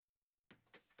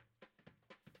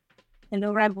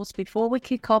Hello, Rebels. Before we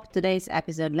kick off today's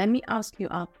episode, let me ask you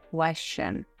a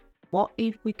question. What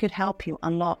if we could help you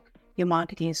unlock your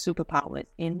marketing superpowers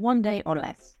in 1 day or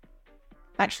less?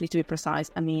 Actually, to be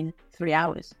precise, 3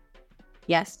 hours.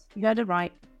 Yes, you heard it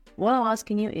right. What I'm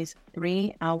asking you is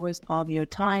 3 hours of your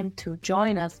time to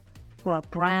join us for a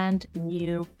brand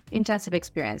new intensive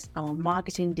experience, our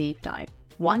marketing deep dive.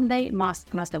 1 day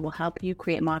masterclass that will help you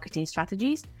create marketing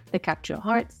strategies that capture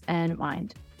hearts and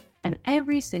mind. And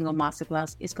every single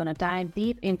masterclass is going to dive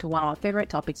deep into one of our favorite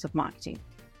topics of marketing.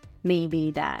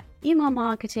 Maybe that email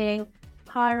marketing,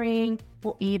 hiring,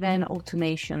 or even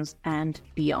automations and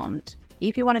beyond.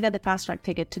 If you want to get the fast track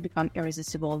ticket to become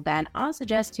irresistible, then I'll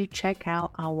suggest you check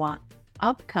out our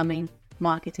upcoming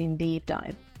marketing deep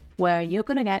dive, where you're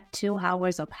going to get 2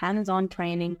 hours of hands-on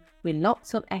training with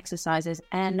lots of exercises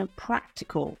and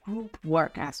practical group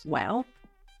work as well,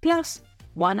 plus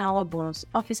 1 hour bonus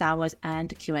office hours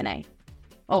and Q&A.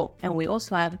 Oh, and we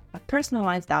also have a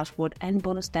personalized dashboard and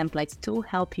bonus templates to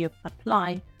help you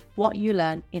apply what you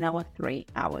learn in our 3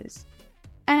 hours.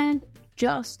 And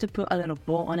just to put a little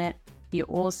bow on it, you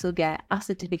also get a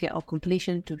certificate of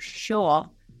completion to show off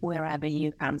wherever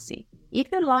you fancy. If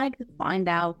you'd like to find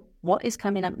out what is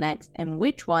coming up next and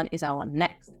which one is our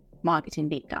next marketing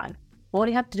deep dive, all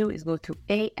you have to do is go to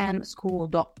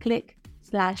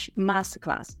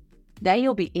amschool.click/masterclass. There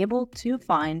you'll be able to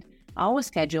find our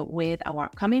schedule with our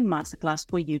upcoming masterclass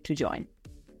for you to join.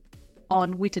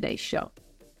 On with today's show.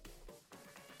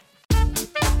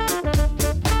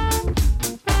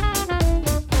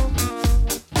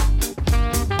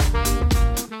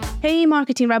 Hey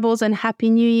marketing rebels, and happy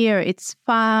new year. It's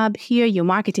Fab here, your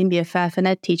marketing BFF and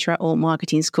ed teacher at Alt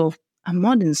Marketing School, a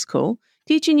modern school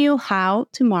teaching you how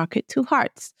to market to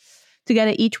hearts.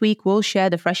 Together each week, we'll share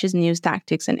the freshest news,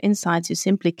 tactics, and insights you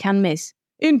simply can't miss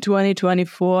in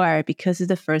 2024 because it's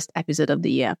the first episode of the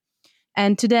year.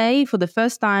 And today, for the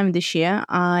first time this year,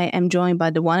 I am joined by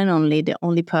the one and only, the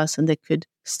only person that could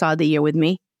start the year with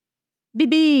me.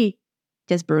 BB!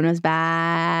 Jess Bruno's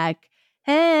back.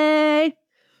 Hey!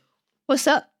 What's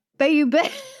up, baby?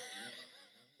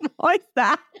 What's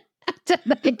that?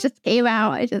 It just came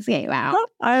out.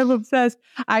 I am obsessed.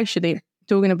 Actually,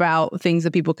 talking about things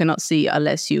that people cannot see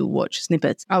unless you watch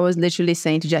snippets. I was literally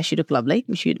saying to Jess, you look lovely,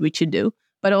 which you do.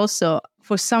 But also,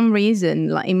 for some reason,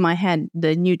 like in my head,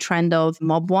 the new trend of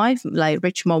mob wife, like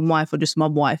rich mob wife or just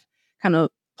mob wife, kind of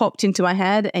popped into my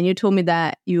head. And you told me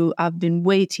that you have been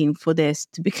waiting for this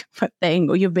to become a thing,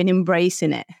 or you've been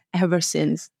embracing it ever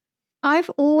since. I've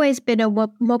always been a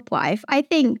mob wife. I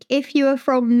think if you are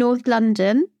from North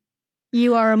London,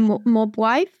 you are a mob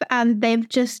wife, and they've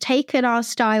just taken our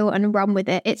style and run with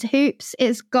it. It's hoops,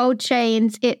 it's gold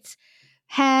chains, it's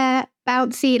hair,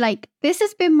 bouncy. Like, this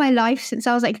has been my life since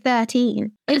I was like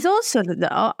 13. It's also,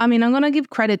 though, I'm going to give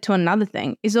credit to another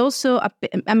thing. It's also,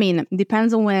 it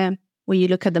depends on where you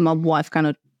look at the mob wife kind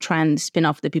of trend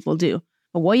spin-off that people do.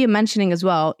 But what you're mentioning as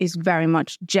well is very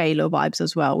much J-Lo vibes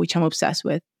as well, which I'm obsessed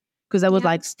with. Because that was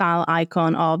like style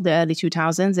icon of the early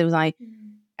 2000s. It was like,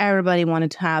 everybody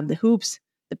wanted to have the hoops,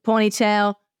 the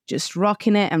ponytail, just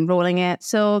rocking it and rolling it.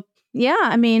 So,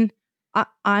 yeah,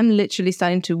 I'm literally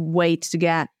starting to wait to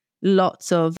get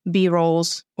lots of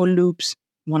B-rolls or loops.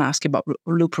 I want to ask you about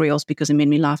loop reels because it made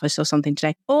me laugh. I saw something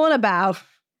today. All about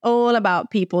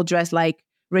people dressed like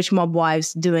rich mob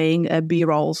wives doing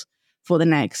B-rolls for the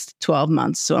next 12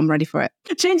 months. So I'm ready for it.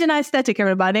 Changing aesthetic,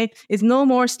 everybody. It's no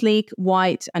more sleek,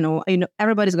 white. I know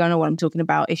everybody's going to know what I'm talking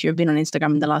about if you've been on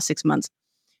Instagram in the last 6 months.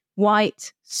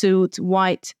 White suit,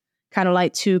 white kind of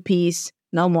like two-piece,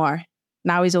 no more.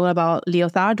 Now it's all about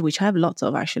leotard, which I have lots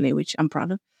of actually, which I'm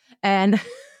proud of. And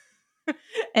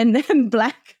then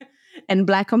black and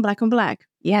black on black on black.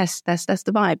 Yes, that's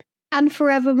the vibe. And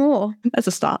forevermore. That's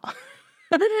a start.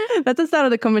 That's the start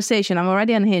of the conversation. I'm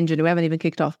already unhinged and we haven't even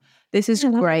kicked off. This is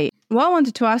great. What I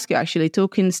wanted to ask you actually,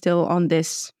 talking still on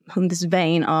this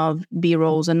vein of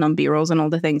B-rolls and non-B-rolls and all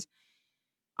the things.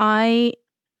 I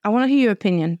want to hear your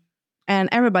opinion. And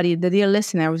everybody, the dear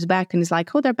listener was back and is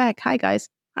like, oh, they're back. Hi, guys.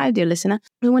 Hi, dear listener.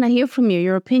 We want to hear from you,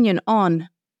 your opinion on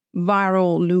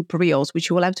viral loop reels, which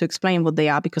you will have to explain what they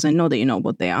are because I know that you know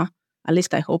what they are. At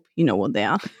least I hope you know what they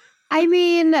are.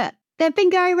 They've been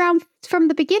going around from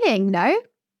the beginning, no?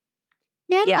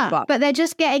 Yeah, but they're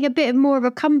just getting a bit more of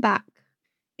a comeback.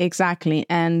 Exactly.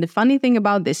 And the funny thing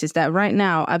about this is that right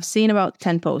now I've seen about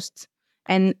 10 posts.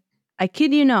 And I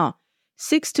kid you not,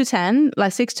 6 to 10.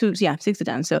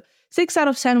 So 6 out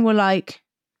of 10 were like,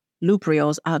 loop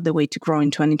reels are the way to grow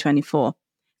in 2024.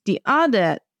 The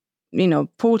other,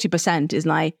 40% is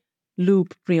like,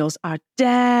 loop reels are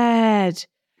dead.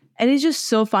 And it's just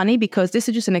so funny because this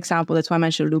is just an example. That's why I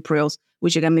mentioned loop reels,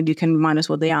 which again, maybe you can remind us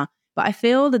what they are. But I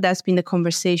feel that that's been the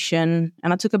conversation,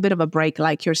 and I took a bit of a break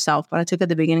like yourself, but I took at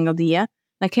the beginning of the year.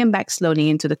 And I came back slowly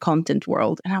into the content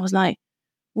world and I was like,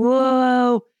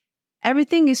 whoa,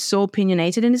 everything is so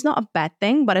opinionated, and it's not a bad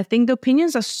thing, but I think the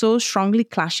opinions are so strongly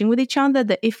clashing with each other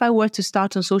that if I were to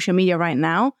start on social media right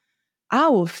now, I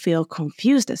would feel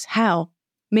confused as hell.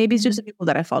 Maybe it's just the people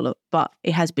that I follow, but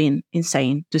it has been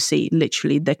insane to see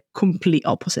literally the complete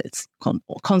opposites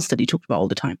constantly talked about all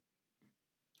the time.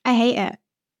 I hate it.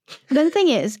 The thing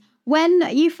is, when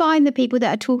you find the people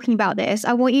that are talking about this,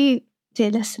 I want you, dear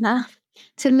listener,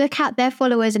 to look at their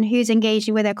followers and who's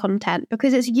engaging with their content,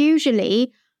 because it's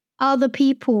usually other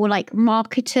people like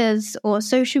marketers or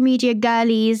social media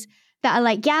girlies that are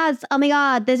like, yes, oh my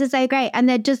God, this is so great. And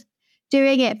they're just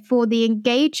doing it for the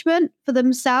engagement for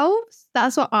themselves.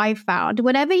 That's what I found.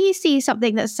 Whenever you see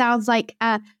something that sounds like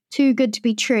too good to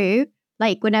be true,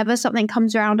 like whenever something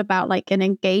comes around about like an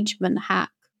engagement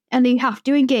hack, and you have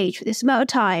to engage for this amount of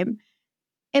time,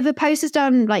 if a post is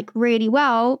done like really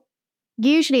well,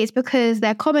 usually it's because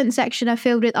their comment section are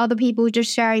filled with other people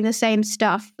just sharing the same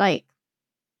stuff. Like,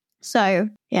 so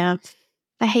yeah,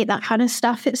 I hate that kind of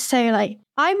stuff. It's so like,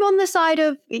 I'm on the side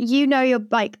of, you know your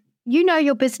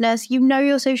business, you know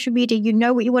your social media, you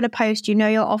know what you want to post, you know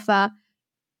your offer.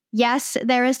 Yes,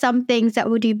 there are some things that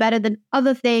will do better than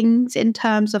other things in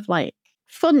terms of like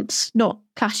fonts not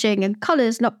clashing and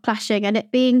colors not clashing and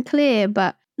it being clear,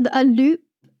 but a loop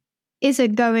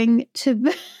isn't going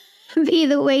to be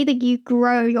the way that you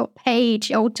grow your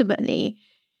page ultimately.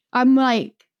 I'm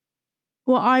like,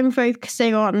 what I'm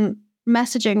focusing on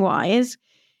messaging wise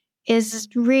is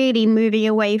really moving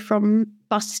away from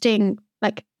busting,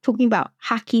 like talking about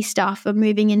hacky stuff, and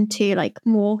moving into like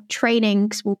more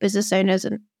training small business owners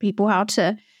and people how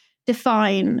to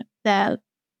define their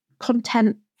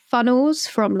content funnels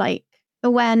from like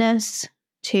awareness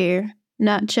to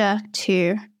nurture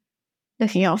to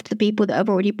looking after the people that have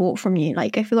already bought from you.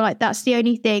 Like, I feel like that's the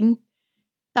only thing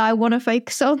that I want to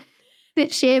focus on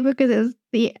this year, because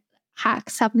the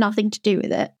hacks have nothing to do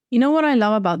with it. You know what I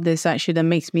love about this actually that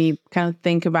makes me kind of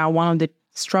think about one of the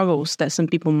struggles that some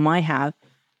people might have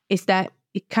is that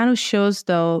it kind of shows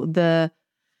though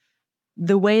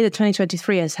the way that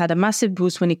 2023 has had a massive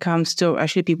boost when it comes to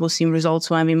actually people seeing results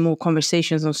or having more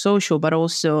conversations on social, but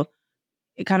also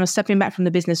kind of stepping back from the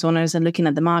business owners and looking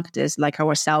at the marketers like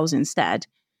ourselves instead.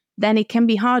 Then it can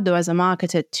be hard though as a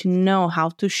marketer to know how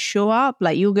to show up.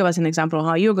 Like, you give us an example of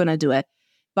how you're going to do it,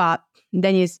 but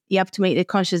then you have to make the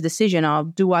conscious decision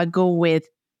of, do I go with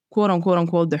quote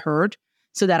unquote the herd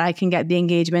so that I can get the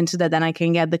engagement, so that then I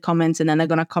can get the comments and then they're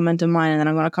going to comment on mine and then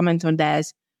I'm going to comment on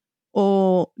theirs?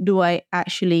 Or do I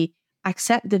actually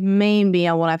accept that maybe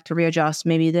I will have to readjust?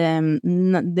 Maybe the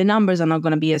numbers are not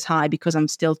going to be as high because I'm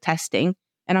still testing,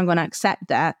 and I'm going to accept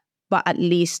that, but at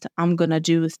least I'm going to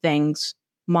do things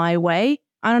my way.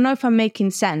 I don't know if I'm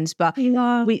making sense, but we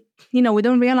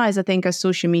don't realize, I think, as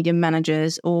social media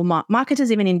managers or marketers,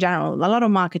 even in general, a lot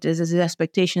of marketers, there's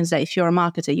expectations that if you're a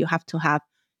marketer, you have to have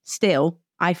still,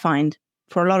 I find,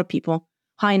 for a lot of people,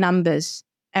 high numbers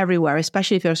everywhere,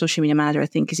 especially if you're a social media manager, I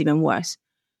think is even worse.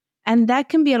 And that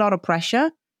can be a lot of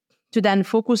pressure to then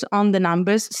focus on the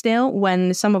numbers still,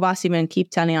 when some of us even keep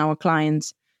telling our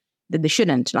clients that they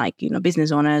shouldn't, like,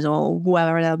 business owners or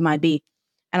whoever that might be.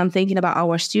 And I'm thinking about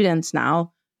our students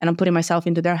now, and I'm putting myself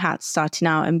into their hats starting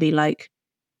out and be like,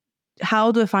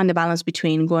 how do I find the balance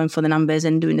between going for the numbers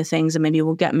and doing the things that maybe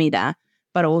will get me there,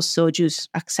 but also just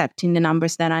accepting the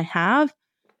numbers that I have?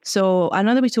 So I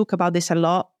know that we talk about this a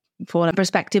lot for the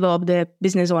perspective of the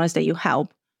business owners that you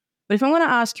help. But if I'm going to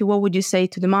ask you, what would you say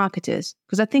to the marketers?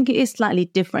 Because I think it is slightly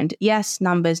different. Yes,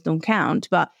 numbers don't count,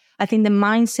 but I think the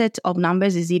mindset of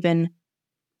numbers is even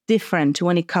different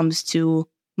when it comes to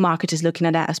marketers looking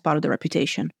at that as part of the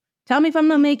reputation. Tell me if I'm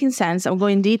not making sense. I'm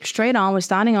going deep straight on. We're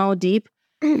starting out deep.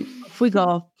 If we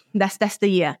go, that's the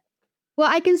year. Well,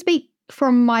 I can speak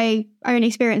from my own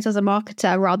experience as a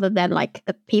marketer rather than like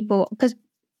the people, because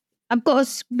I've got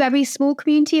a very small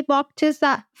community of marketers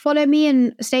that follow me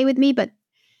and stay with me, but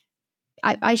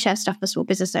I share stuff for small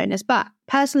business owners. But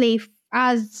personally,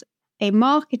 as a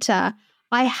marketer,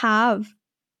 I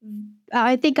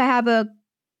think I have a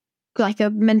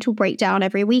mental breakdown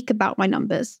every week about my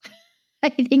numbers. I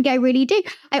think I really do.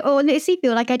 I honestly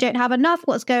feel like I don't have enough.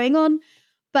 What's going on?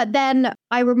 But then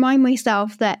I remind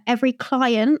myself that every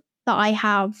client that I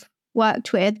have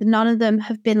worked with, none of them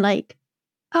have been like,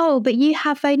 oh, but you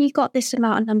have only got this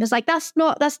amount of numbers. Like, that's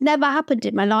never happened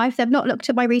in my life. They've not looked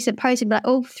at my recent post and be like,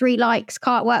 oh, 3 likes,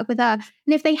 can't work with her.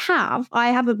 And if they have, I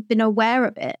haven't been aware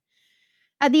of it.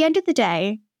 At the end of the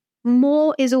day,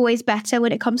 more is always better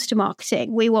when it comes to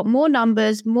marketing. We want more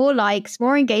numbers, more likes,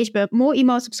 more engagement, more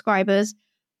email subscribers.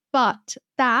 But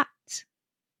that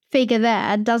figure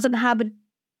there doesn't have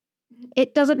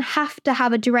to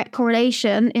have a direct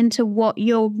correlation into what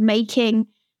you're making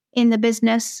in the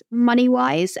business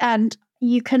money-wise. And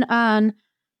you can earn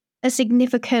a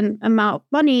significant amount of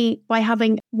money by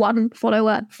having 1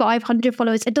 follower, 500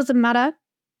 followers. It doesn't matter.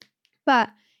 But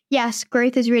yes,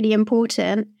 growth is really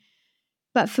important.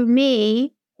 But for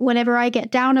me, whenever I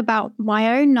get down about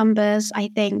my own numbers,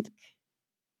 I think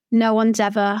no one's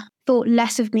ever thought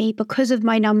less of me because of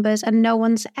my numbers, and no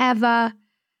one's ever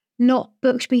not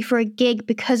booked me for a gig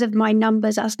because of my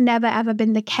numbers. That's never, ever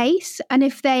been the case. And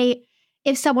if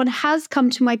someone has come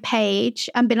to my page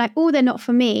and been like, oh, they're not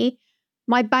for me,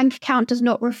 my bank account does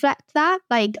not reflect that.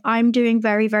 Like, I'm doing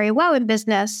very, very well in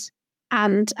business.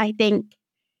 And I think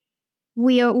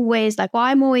we are always like, well,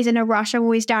 I'm always in a rush. I'm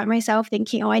always doubting myself,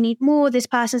 thinking, oh, I need more. This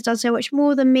person's done so much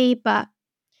more than me. But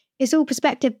it's all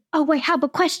perspective. Oh, I have a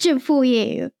question for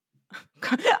you.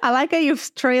 I like how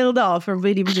you've trailed off and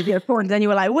really your point. Then you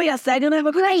were like, wait a second, I have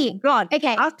a question. Go on.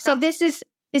 Okay, so this is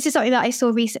something that I saw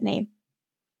recently.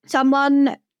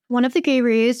 One of the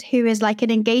gurus who is like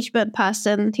an engagement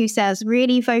person who says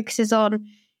really focuses on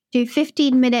do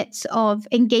 15 minutes of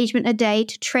engagement a day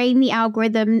to train the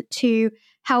algorithm to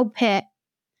help it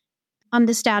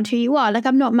understand who you are. Like,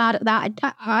 I'm not mad at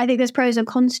that. I think there's pros and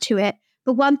cons to it.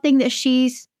 But one thing that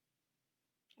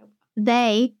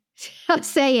they are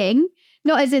saying,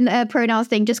 not as in a pronouns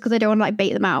thing, just because I don't want to like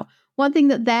bait them out. One thing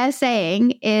that they're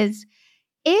saying is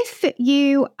if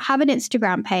you have an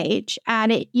Instagram page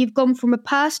and you've gone from a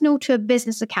personal to a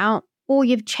business account, or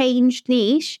you've changed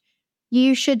niche,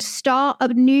 you should start a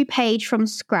new page from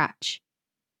scratch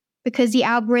because the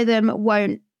algorithm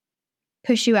won't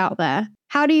push you out there.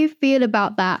 How do you feel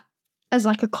about that as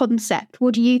like a concept?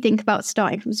 What do you think about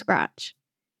starting from scratch?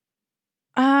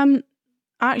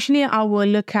 Actually, I will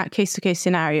look at case-to-case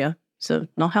scenario. So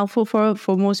not helpful for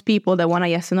most people that want a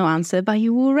yes or no answer, but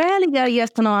you will rarely get a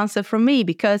yes or no answer from me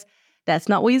because that's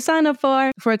not what you sign up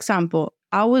for. For example,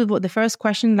 the first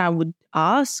question that I would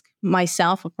ask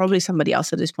myself, or probably somebody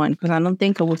else at this point, because I don't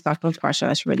think I would start from scratch.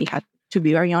 I really had to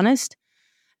be very honest,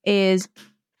 is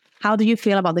how do you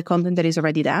feel about the content that is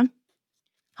already there?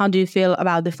 How do you feel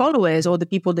about the followers or the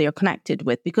people that you're connected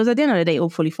with? Because at the end of the day,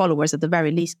 hopefully followers at the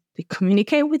very least, they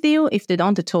communicate with you. If they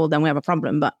don't at all, then we have a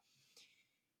problem. But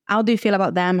how do you feel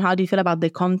about them? How do you feel about the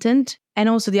content? And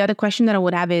also the other question that I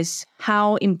would have is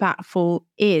how impactful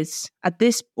is at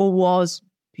this or was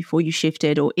before you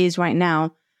shifted or is right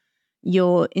now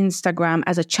your Instagram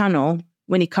as a channel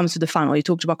when it comes to the funnel? You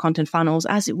talked about content funnels.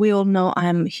 As we all know,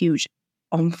 I'm huge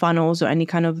on funnels or any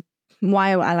kind of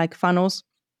why I like funnels.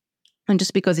 And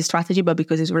just because it's strategy, but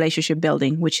because it's relationship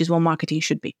building, which is what marketing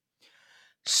should be.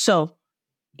 So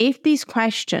if these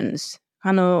questions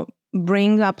kind of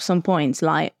bring up some points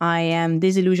like I am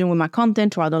disillusioned with my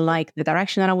content, or I don't like the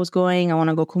direction that I was going, I want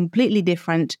to go completely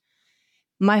different.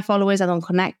 My followers, I don't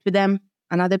connect with them.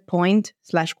 Another point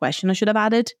 / question I should have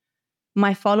added.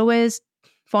 My followers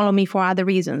follow me for other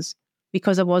reasons.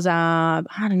 Because I was,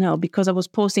 because I was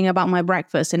posting about my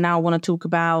breakfast and now I want to talk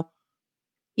about,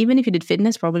 even if you did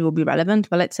fitness, probably will be relevant.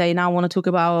 But let's say now I want to talk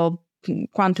about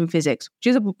quantum physics,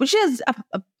 which is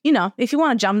if you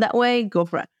want to jump that way, go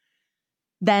for it.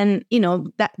 Then,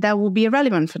 that will be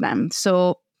irrelevant for them.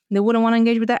 So they wouldn't want to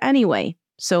engage with that anyway.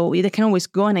 So they can always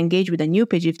go and engage with a new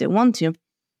page if they want to.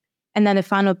 And then the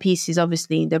final piece is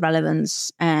obviously the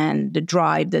relevance and the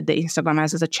drive that the Instagram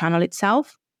has as a channel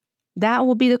itself. That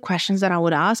will be the questions that I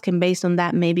would ask. And based on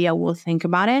that, maybe I will think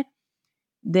about it.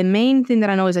 The main thing that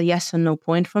I know is a yes or no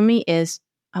point for me is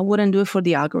I wouldn't do it for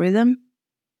the algorithm.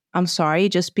 I'm sorry,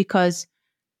 just because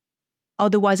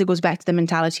otherwise it goes back to the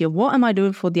mentality of what am I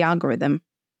doing for the algorithm?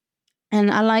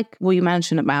 And I like what you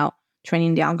mentioned about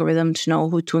training the algorithm to know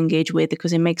who to engage with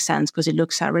because it makes sense because it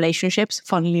looks at relationships,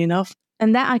 funnily enough.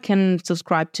 And that I can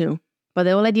subscribe to. But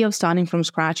the whole idea of starting from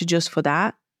scratch just for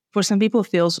that, for some people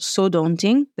feels so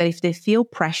daunting that if they feel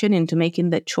pressured into making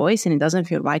that choice and it doesn't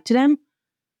feel right to them,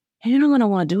 you're not going to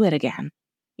want to do it again.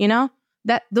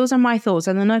 Those are my thoughts.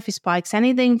 I don't know if it spikes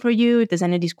anything for you, if there's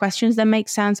any of these questions that make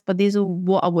sense, but these are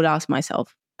what I would ask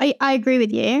myself. I agree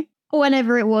with you.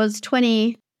 Whenever it was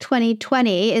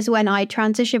 2020 is when I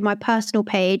transitioned my personal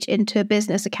page into a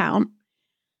business account.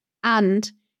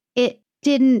 And it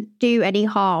didn't do any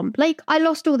harm. Like, I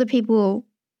lost all the people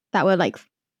that were like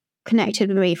connected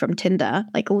with me from Tinder.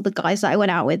 Like all the guys that I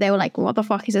went out with, they were like, what the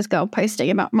fuck is this girl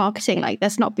posting about marketing? Like,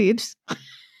 that's not boobs.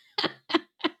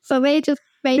 So they just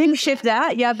big shift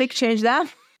that. Yeah, big change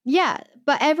that. Yeah.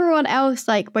 But everyone else,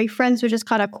 like my friends were just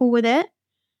kind of cool with it.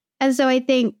 And so I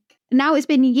think now it's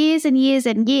been years and years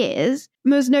and years.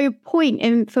 There's no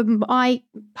point for I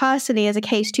personally as a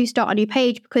case to start a new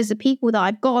page because the people that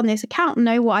I've got on this account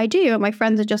know what I do and my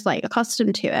friends are just like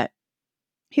accustomed to it,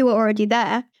 who are already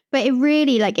there. But it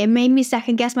really it made me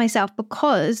second guess myself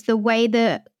because the way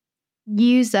the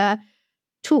user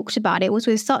talked about it was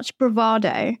with such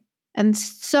bravado and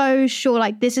so sure,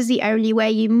 this is the only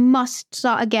way. You must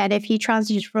start again if you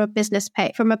transition from a business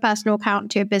page, from a personal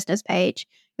account to a business page.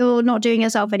 You're not doing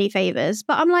yourself any favors.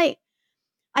 But I'm like,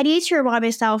 I need to remind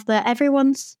myself that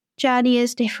everyone's journey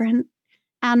is different.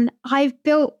 And I've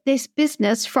built this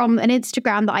business from an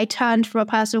Instagram that I turned from a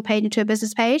personal page into a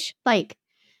business page.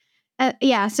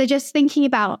 So just thinking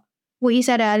about what you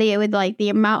said earlier with the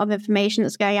amount of information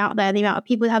that's going out there, the amount of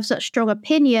people that have such strong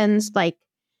opinions,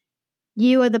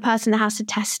 you are the person that has to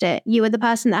test it. You are the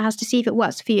person that has to see if it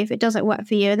works for you, if it doesn't work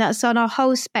for you. And that's on a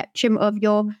whole spectrum of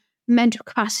your mental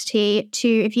capacity to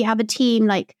if you have a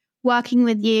team working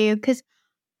with you. Because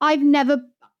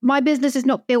my business is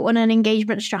not built on an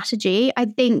engagement strategy. I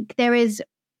think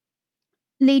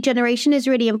lead generation is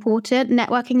really important.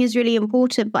 Networking is really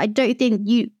important, but I don't think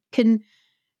you can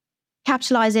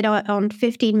capitalize it on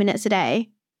 15 minutes a day.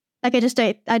 I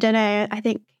don't know. I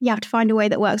think you have to find a way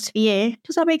that works for you.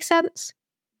 Does that make sense?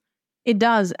 It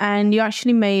does. And you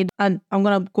actually made, and I'm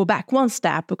going to go back one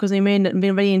step because you made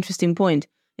a very interesting point.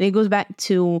 And it goes back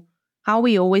to how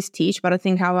we always teach, but I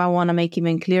think how I want to make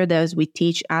even clear that as we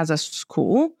teach as a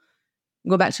school,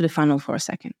 go back to the funnel for a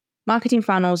second. Marketing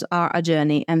funnels are a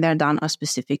journey and they're done a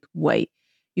specific way.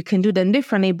 You can do them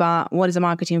differently, but what is a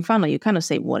marketing funnel? You kind of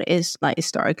say what it is,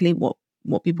 historically,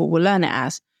 what people will learn it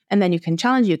as. And then you can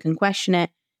challenge, you can question it.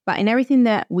 But in everything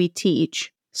that we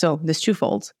teach, so there's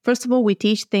twofold. First of all, we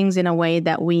teach things in a way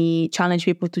that we challenge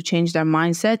people to change their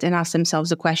mindset and ask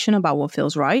themselves a question about what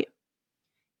feels right.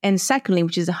 And secondly,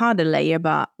 which is a harder layer,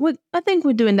 but I think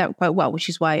we're doing that quite well, which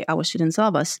is why our students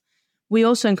love us. We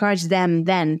also encourage them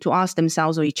then to ask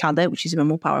themselves or each other, which is even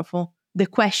more powerful, the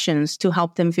questions to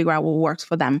help them figure out what works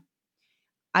for them.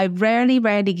 I rarely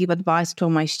give advice to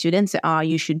my students that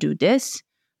you should do this,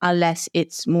 unless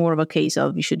it's more of a case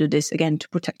of you should do this, again, to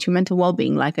protect your mental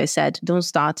well-being. Like I said, don't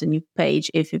start a new page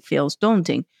if it feels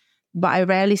daunting. But I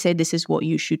rarely say this is what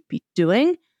you should be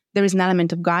doing. There is an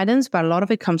element of guidance, but a lot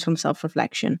of it comes from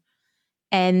self-reflection.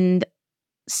 And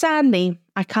sadly,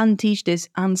 I can't teach this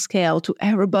on scale to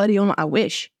everybody. I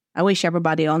wish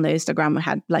everybody on the Instagram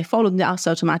had followed us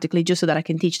automatically just so that I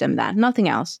can teach them that. Nothing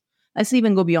else. Let's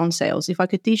even go beyond sales. If I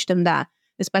could teach them that,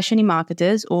 especially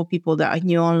marketers or people that are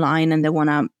new online and they want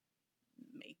to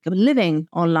make a living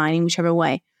online in whichever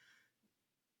way,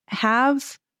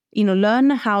 learn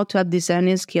how to have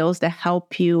discerning skills that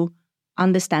help you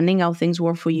understanding how things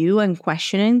work for you and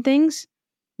questioning things.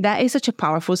 That is such a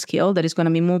powerful skill that is going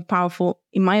to be more powerful,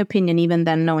 in my opinion, even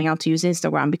than knowing how to use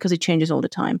Instagram because it changes all the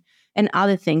time. And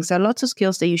other things, there are lots of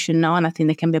skills that you should know, and I think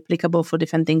they can be applicable for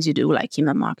different things you do, like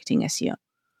email marketing, SEO.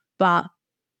 But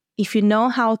if you know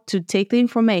how to take the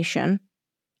information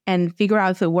and figure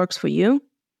out if it works for you,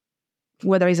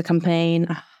 whether it's a campaign,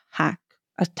 a hack,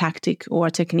 a tactic, or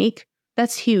a technique,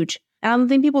 that's huge. And I don't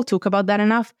think people talk about that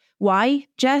enough. Why,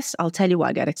 Jess? I'll tell you why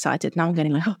I get excited. Now I'm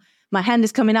getting my hand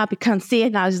is coming up. You can't see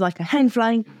it. Now it's like a hand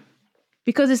flying.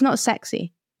 Because it's not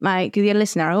sexy. Dear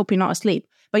listener, I hope you're not asleep.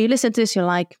 But you listen to this, you're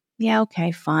like, yeah,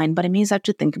 okay, fine. But it means I have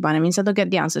to think about it. It means I don't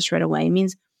get the answer straight away. It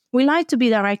means we like to be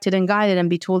directed and guided and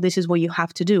be told this is what you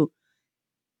have to do.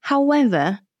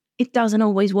 However, it doesn't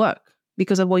always work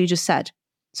because of what you just said.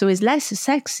 So it's less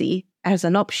sexy as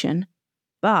an option.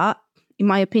 But in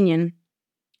my opinion,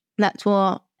 that's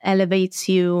what elevates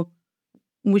you,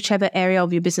 whichever area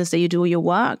of your business that you do your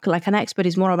work. An expert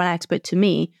is more of an expert to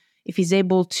me if he's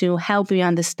able to help me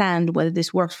understand whether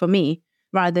this works for me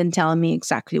rather than telling me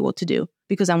exactly what to do.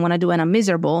 Because when I do and I'm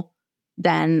miserable,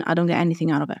 then I don't get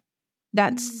anything out of it.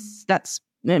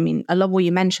 I love what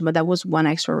you mentioned, but that was one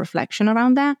extra reflection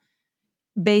around that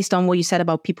based on what you said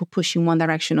about people pushing one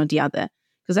direction or the other.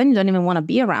 Because then you don't even want to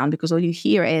be around because all you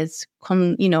hear is,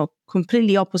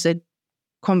 completely opposite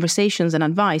conversations and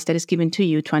advice that is given to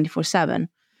you 24/7.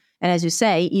 And as you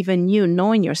say, even you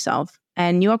knowing yourself,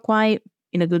 and you are quite,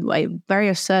 in a good way, very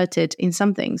asserted in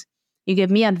some things. You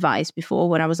gave me advice before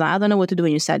when I was like, I don't know what to do.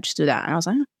 And you said, just do that. And I was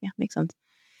like, yeah, makes sense.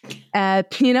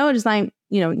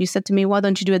 You said to me, why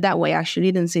don't you do it that way? Actually,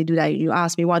 you didn't say do that. You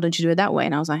asked me, why don't you do it that way?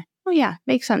 And I was like, oh yeah,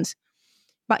 makes sense.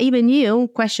 But even you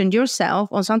questioned yourself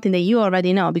on something that you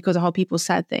already know because of how people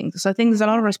said things. So I think there's a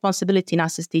lot of responsibility in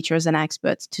us as teachers and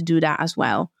experts to do that as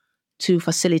well, to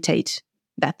facilitate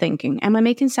that thinking. Am I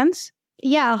making sense?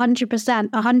 Yeah, 100%.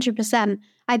 100%.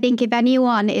 I think if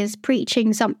anyone is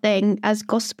preaching something as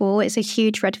gospel, it's a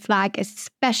huge red flag,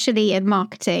 especially in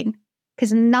marketing,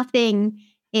 because nothing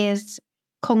is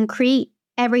concrete.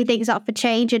 Everything's up for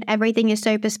change and everything is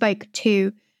so bespoke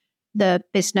to the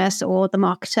business or the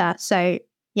marketer. So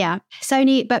yeah,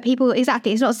 but people,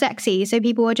 exactly, it's not sexy. So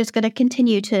people are just going to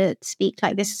continue to speak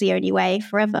like this is the only way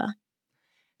forever.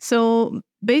 So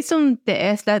based on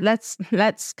this,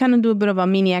 let's kind of do a bit of a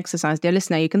mini exercise. Dear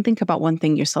listener, you can think about one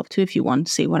thing yourself too if you want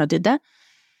to see what I did there.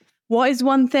 What is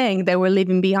one thing that we're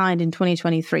leaving behind in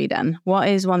 2023 then? What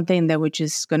is one thing that we're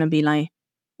just going to be like,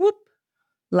 whoop,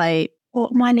 like...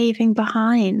 What am I leaving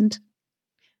behind?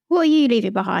 What are you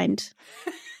leaving behind?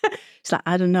 It's like,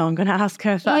 I don't know. I'm going to ask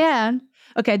her first. Yeah.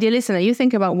 Okay, dear listener, you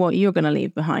think about what you're going to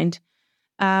leave behind.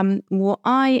 What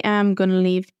I am going to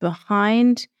leave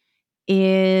behind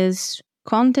is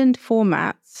content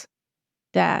formats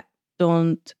that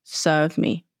don't serve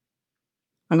me.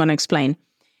 I'm going to explain.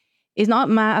 It's not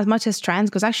as much as trends,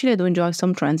 because actually I do enjoy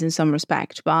some trends in some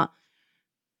respect, but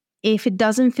if it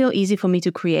doesn't feel easy for me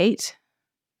to create,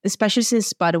 especially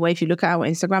since, by the way, if you look at our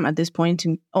Instagram at this point,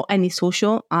 or any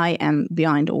social, I am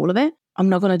behind all of it. I'm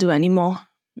not going to do it anymore.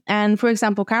 And for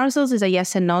example, carousels is a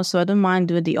yes and no, so I don't mind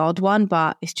doing the odd one,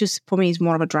 but it's just, for me, it's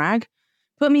more of a drag.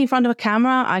 Put me in front of a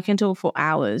camera, I can talk for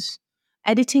hours.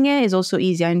 Editing it is also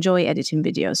easy. I enjoy editing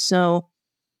videos. So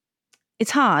it's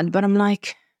hard, but I'm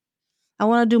like, I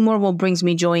want to do more of what brings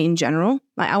me joy in general.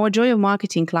 Like our Joy of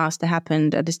Marketing class that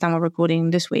happened at this time of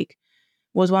recording this week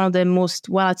was one of the most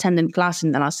well-attended classes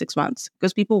in the last 6 months,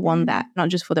 because people want that, not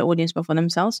just for the audience, but for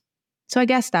themselves. So I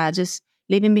guess that just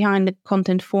leaving behind the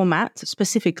content formats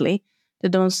specifically that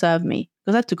don't serve me,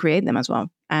 because I have to create them as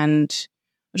well. And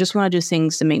I just want to do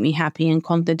things that make me happy, and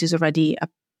content is already a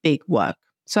big work.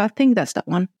 So I think that's that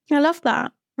one. I love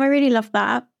that. I really love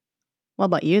that. What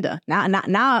about you though?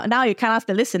 Now you can't ask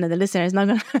the listener. The listener is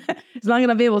not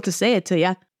gonna be able to say it to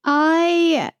you.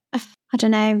 I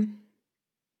don't know.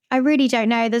 I really don't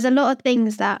know. There's a lot of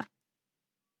things that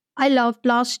I loved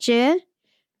last year,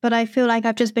 but I feel like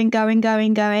I've just been going.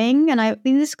 And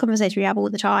this is a conversation we have all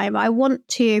the time. I want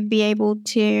to be able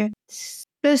to,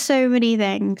 there's so many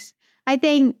things. I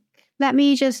think,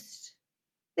 this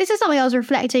is something I was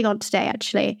reflecting on today,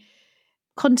 actually.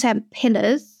 Content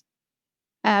pillars.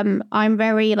 I'm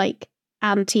very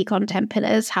anti-content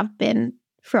pillars, have been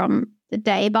from the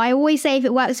day. But I always say if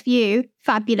it works for you,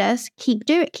 fabulous, keep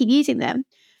using them.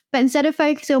 But instead of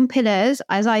focusing on pillars,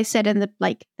 as I said in the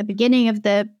beginning of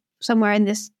somewhere in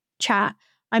this chat,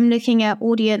 I'm looking at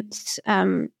audience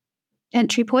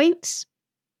entry points.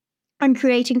 I'm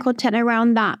creating content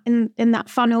around that in that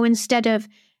funnel instead of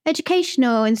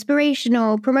educational,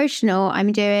 inspirational, promotional.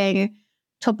 I'm doing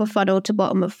top of funnel to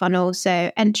bottom of funnel.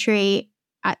 So entry,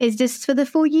 is this for the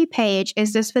For You page?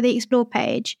 Is this for the Explore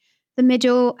page? The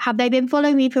middle, have they been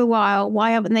following me for a while?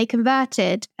 Why haven't they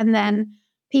converted? And then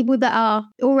people that are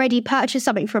already purchased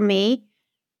something from me,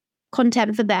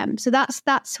 content for them. So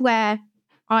that's where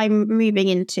I'm moving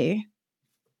into.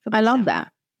 I love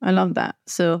that.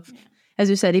 So as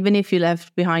you said, even if you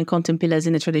left behind content pillars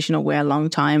in the traditional way a long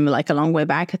way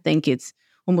back, I think it's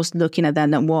almost looking at that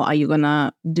and what are you going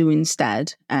to do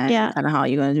instead, and kind of how are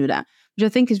you going to do that, which I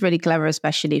think is really clever,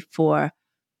 especially for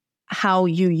how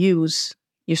you use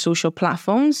your social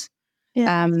platforms.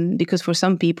 Yeah. Because for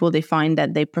some people, they find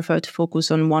that they prefer to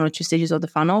focus on 1 or 2 stages of the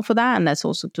funnel for that. And that's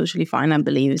also totally fine, I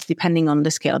believe. It's depending on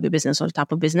the scale of your business or the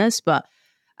type of business. But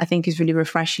I think it's really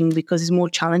refreshing because it's more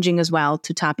challenging as well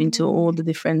to tap into all the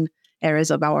different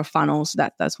areas of our funnels.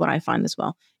 That's what I find as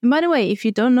well. And by the way, if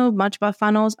you don't know much about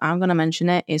funnels, I'm going to mention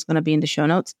it. It's going to be in the show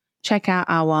notes. Check out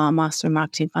our Master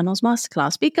Marketing Funnels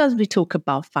Masterclass because we talk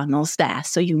about funnels there.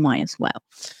 So you might as well.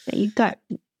 There you go.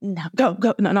 No,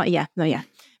 go. No, not yet.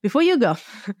 Before you go,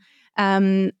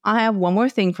 I have one more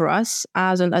thing for us.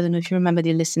 I don't know if you remember,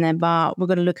 dear listener, but we're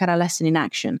going to look at a lesson in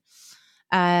action.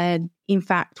 In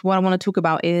fact, what I want to talk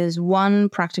about is one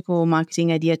practical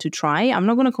marketing idea to try. I'm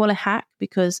not going to call it hack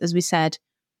because, as we said,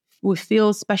 we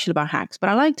feel special about hacks. But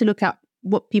I like to look at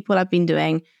what people have been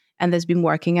doing and that's been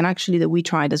working, and actually that we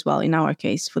tried as well in our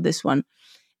case for this one.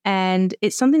 And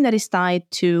it's something that is tied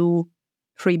to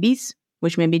freebies,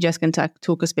 which maybe Jess can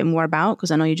talk us a bit more about,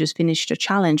 because I know you just finished a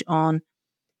challenge on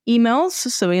emails.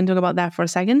 So we can talk about that for a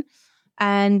second.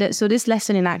 And so this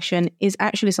lesson in action is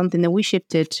actually something that we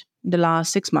shifted the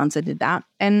last 6 months. I did that.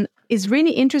 And it's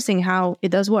really interesting how it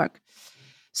does work.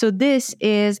 So this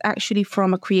is actually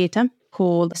from a creator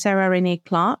called Sarah Renee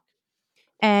Clark.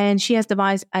 And she has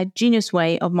devised a genius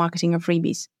way of marketing her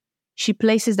freebies. She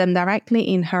places them directly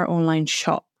in her online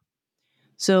shop.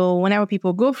 So whenever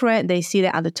people go for it, they see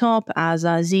that at the top as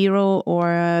a 0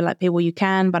 or like pay what you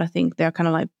can, but I think they're kind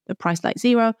of like the price like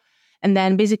 0. And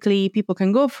then basically people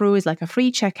can go through, it's like a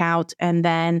free checkout, and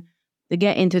then they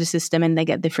get into the system and they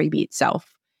get the freebie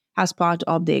itself as part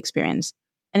of the experience.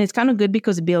 And it's kind of good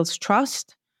because it builds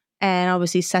trust and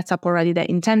obviously sets up already the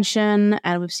intention.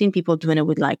 And we've seen people doing it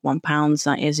with like £1,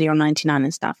 $0.99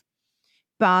 and stuff.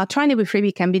 But trying it with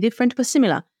freebie can be different but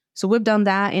similar. So we've done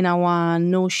that in our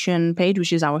Notion page,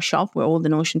 which is our shop where all the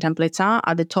Notion templates are.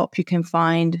 At the top, you can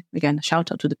find, again, shout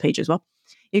out to the page as well.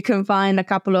 You can find a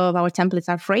couple of our templates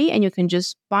are free and you can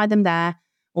just buy them there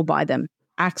or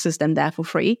access them there for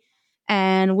free.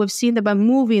 And we've seen that by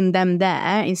moving them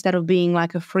there, instead of being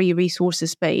like a free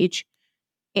resources page,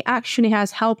 it actually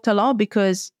has helped a lot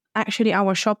because actually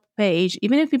our shop page,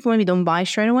 even if people maybe don't buy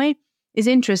straight away, is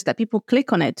interest that people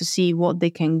click on it to see what they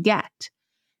can get.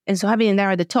 And so having it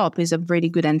there at the top is a really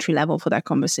good entry level for that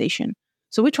conversation.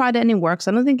 So we tried it and it works.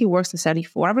 I don't think it works necessarily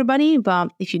for everybody,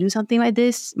 but if you do something like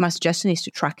this, my suggestion is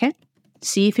to track it,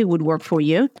 see if it would work for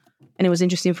you. And it was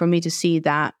interesting for me to see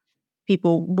that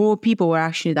more people were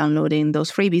actually downloading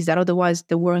those freebies that otherwise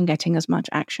they weren't getting as much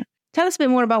action. Tell us a bit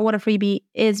more about what a freebie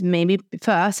is maybe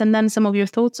first, and then some of your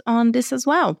thoughts on this as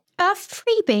well. A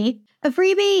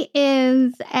freebie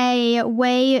is a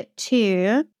way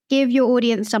to give your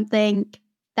audience something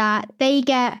that they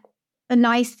get a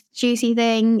nice juicy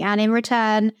thing, and in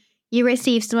return you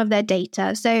receive some of their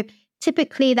data. So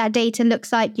typically that data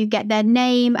looks like you get their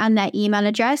name and their email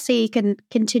address, so you can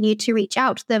continue to reach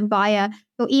out to them via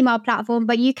your email platform,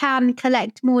 but you can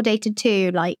collect more data too,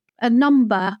 like a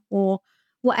number or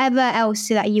whatever else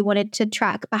that you wanted to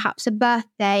track, perhaps a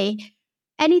birthday,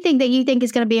 anything that you think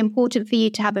is going to be important for you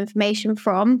to have information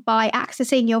from. By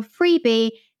accessing your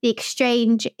freebie, the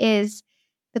exchange is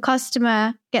the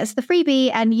customer gets the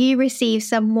freebie and you receive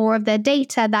some more of their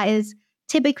data that is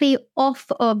typically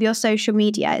off of your social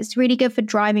media. It's really good for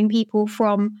driving people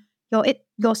from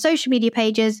your social media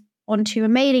pages onto a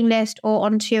mailing list or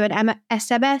onto an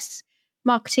SMS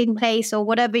marketing place or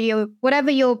wherever you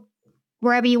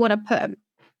want to put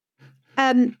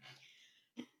them.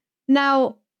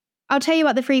 Now, I'll tell you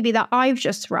about the freebie that I've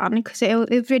just run because it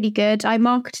was really good. I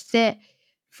marketed it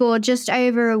for just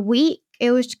over a week.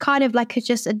 It was kind of like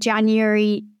just a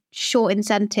January short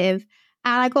incentive.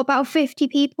 And I got about 50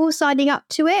 people signing up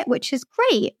to it, which is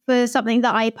great for something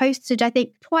that I posted, I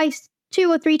think,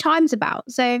 2 or 3 times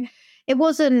about. So it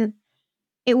wasn't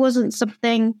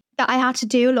something that I had to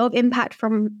do a lot of impact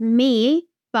from me,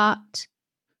 but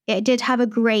it did have a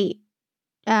great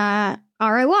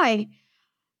ROI.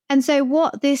 And so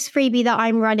what this freebie that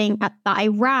I'm running that I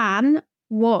ran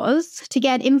was to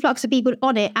get an influx of people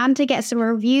on it and to get some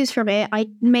reviews from it. I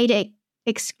made it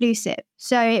exclusive.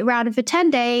 So it ran for 10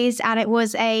 days and it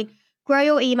was a grow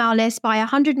your email list by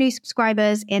 100 new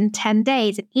subscribers in 10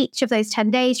 days. And each of those 10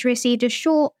 days you received a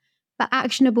short but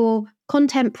actionable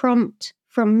content prompt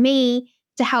from me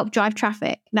to help drive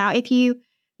traffic. Now,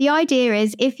 the idea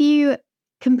is if you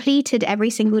completed every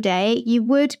single day, you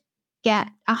would get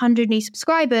 100 new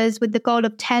subscribers with the goal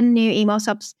of 10 new email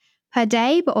subs per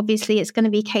day, but obviously it's going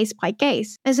to be case by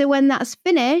case. And so when that's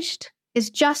finished, it's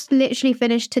just literally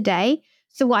finished today.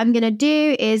 So what I'm going to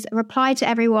do is reply to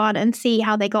everyone and see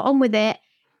how they got on with it,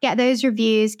 get those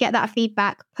reviews, get that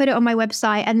feedback, put it on my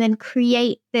website, and then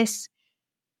create this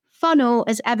funnel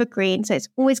as evergreen. So it's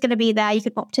always going to be there. You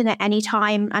can opt in at any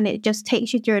time and it just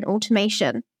takes you through an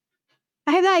automation.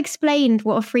 I hope that explained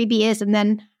what a freebie is and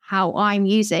then how I'm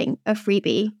using a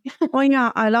freebie. Oh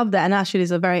yeah, I love that. And actually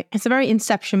it's a very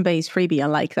inception-based freebie. I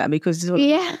like that because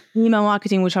it's email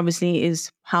marketing, which obviously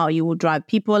is how you will drive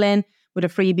people in. With a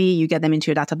freebie, you get them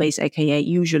into your database, aka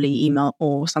usually email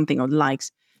or something of the likes.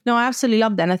 No, I absolutely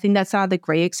love that. And I think that's another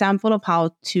great example of how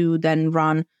to then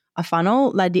run a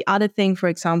funnel. Like the other thing, for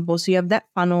example, so you have that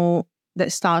funnel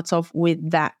that starts off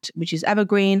with that, which is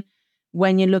evergreen.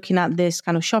 When you're looking at this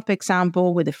kind of shop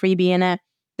example with a freebie in it,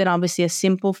 then obviously a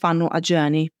simple funnel, a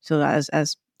journey. So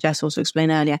as Jess also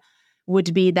explained earlier,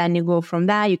 would be then you go from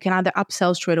there. You can either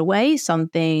upsell straight away,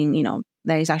 something,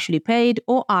 that is actually paid,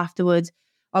 or afterwards.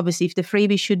 Obviously, if the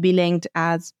freebie should be linked,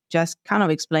 as just kind of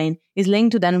explained, is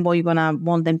linked to then what you're going to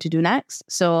want them to do next.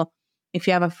 So if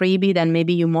you have a freebie, then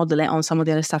maybe you model it on some of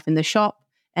the other stuff in the shop.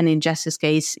 And in Jess's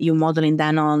case, you're modeling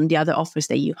then on the other offers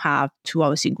that you have to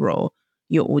obviously grow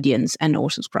your audience and or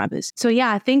subscribers. So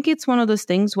yeah, I think it's one of those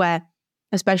things where,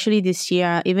 especially this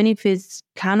year, even if it's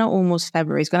kind of almost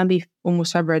February, it's going to be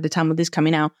almost February at the time of this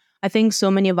coming out. I think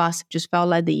so many of us just felt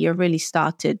like the year really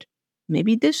started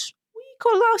maybe this week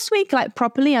or last week, like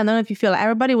properly. I don't know if you feel like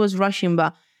everybody was rushing,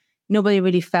 but nobody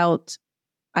really felt,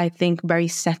 I think, very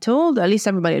settled. At least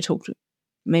everybody I talked to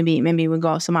maybe we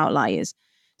got some outliers.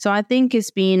 So I think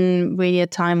it's been really a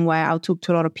time where I'll talk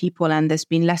to a lot of people, and there's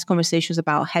been less conversations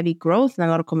about heavy growth and a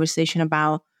lot of conversation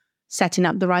about setting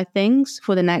up the right things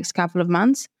for the next couple of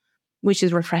months, which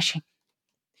is refreshing.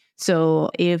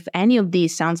 So if any of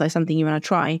these sounds like something you want to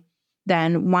try,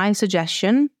 then my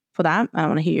suggestion for that, I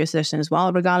want to hear your suggestion as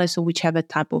well, regardless of whichever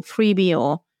type of freebie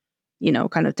or,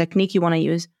 kind of technique you want to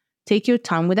use, take your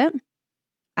time with it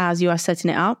as you are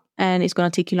setting it up. And it's going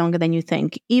to take you longer than you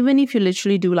think. Even if you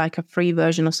literally do like a free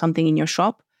version of something in your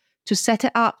shop, to set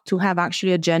it up, to have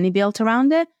actually a journey built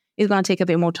around it, it's going to take a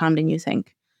bit more time than you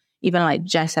think. Even like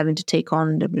just having to take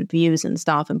on the reviews and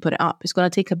stuff and put it up, it's going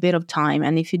to take a bit of time.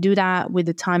 And if you do that with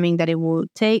the timing that it will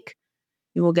take,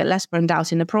 you will get less burned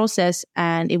out in the process,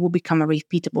 and it will become a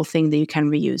repeatable thing that you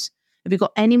can reuse. Have you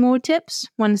got any more tips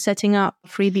when setting up a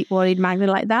freebie or lead magnet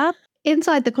like that?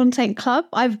 Inside the Content Club,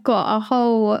 I've got a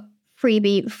whole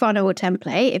freebie funnel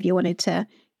template if you wanted to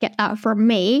get that from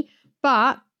me.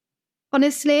 But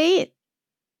honestly,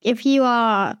 if you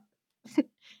are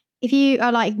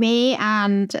like me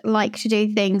and like to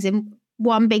do things in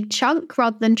one big chunk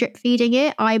rather than drip feeding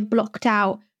it, I blocked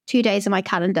out 2 days of my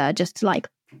calendar just to like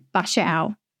bash it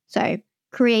out. So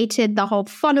created the whole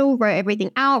funnel, wrote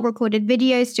everything out, recorded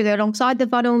videos to go alongside the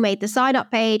funnel, made the sign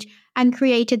up page, and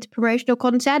created the promotional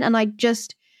content. And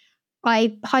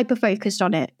I hyper-focused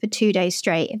on it for 2 days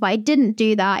straight. If I didn't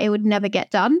do that, it would never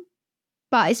get done.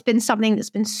 But it's been something that's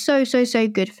been so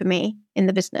good for me in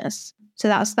the business. So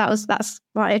that's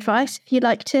my advice if you'd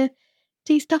like to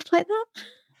do stuff like that.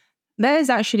 That is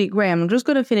actually great. I'm just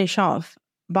going to finish off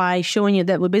by showing you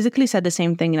that we basically said the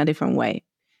same thing in a different way.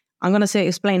 I'm going to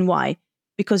explain why.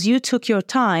 Because you took your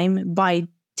time by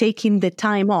taking the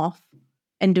time off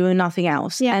and doing nothing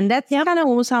else. Yeah. And that's kind of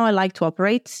almost how I like to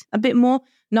operate a bit more.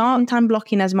 Not time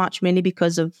blocking as much, mainly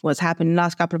because of what's happened in the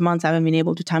last couple of months. I haven't been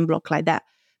able to time block like that.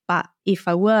 But if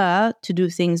I were to do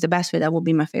things the best way, that would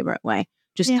be my favorite way.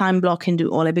 Just time block and do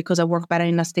all it, because I work better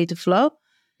in a state of flow.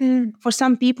 For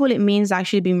some people, it means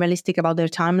actually being realistic about their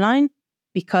timeline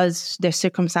because their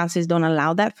circumstances don't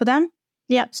allow that for them.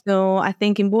 Yeah. So I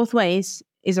think in both ways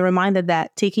is a reminder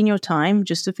that taking your time,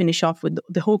 just to finish off with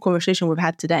the whole conversation we've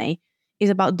had today, is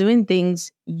about doing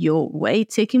things your way,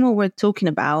 taking what we're talking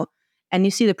about. And you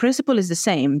see, the principle is the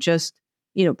same. Just,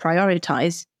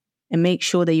 prioritize and make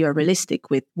sure that you're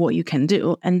realistic with what you can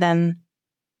do, and then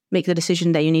make the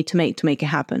decision that you need to make it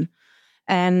happen.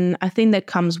 And I think that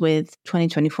comes with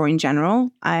 2024 in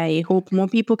general. I hope more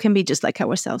people can be just like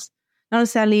ourselves. Not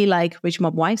necessarily like rich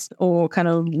mob wives or kind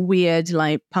of weird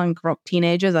like punk rock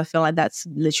teenagers. I feel like that's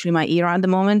literally my era at the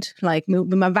moment. Like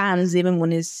with my Vans, even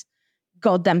when it's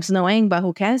goddamn snowing, but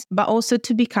who cares? But also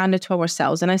to be kinder to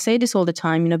ourselves. And I say this all the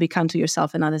time, be kind to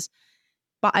yourself and others.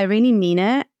 But I really mean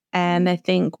it. And I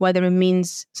think whether it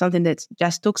means something that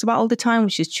Jess talks about all the time,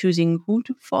 which is choosing who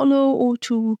to follow or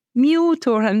to mute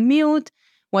or unmute,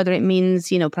 whether it means,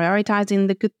 prioritizing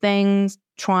the good things,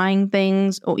 trying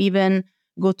things, or even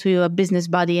go to a business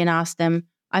buddy and ask them,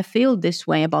 I feel this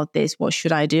way about this. What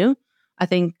should I do? I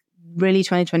think really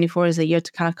 2024 is a year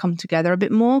to kind of come together a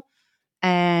bit more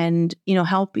and,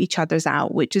 help each other's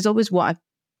out, which is always what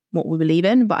we believe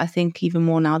in. But I think even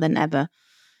more now than ever.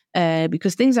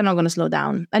 Because things are not going to slow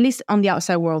down. At least on the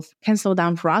outside world can slow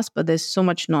down for us, but there's so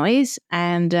much noise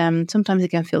and sometimes it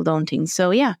can feel daunting.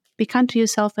 So yeah, be kind to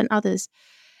yourself and others.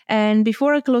 And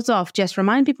before I close off, just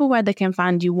remind people where they can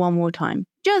find you one more time,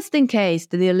 just in case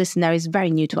the dear listener is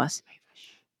very new to us.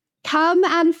 Come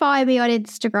and find me on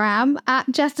Instagram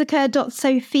at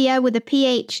jessica.sophia with a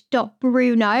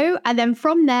ph.bruno. And then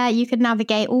from there, you can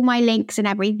navigate all my links and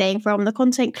everything from the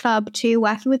Content Club to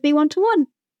working with me one-to-one.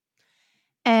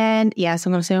 And yes,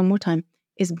 I'm going to say one more time.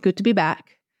 It's good to be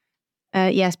back.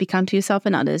 Yes, be kind to yourself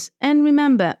and others. And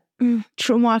remember,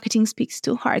 true marketing speaks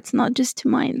to hearts, not just to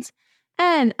minds.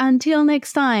 And until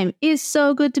next time, it's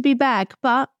so good to be back,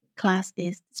 but class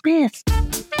is dismissed.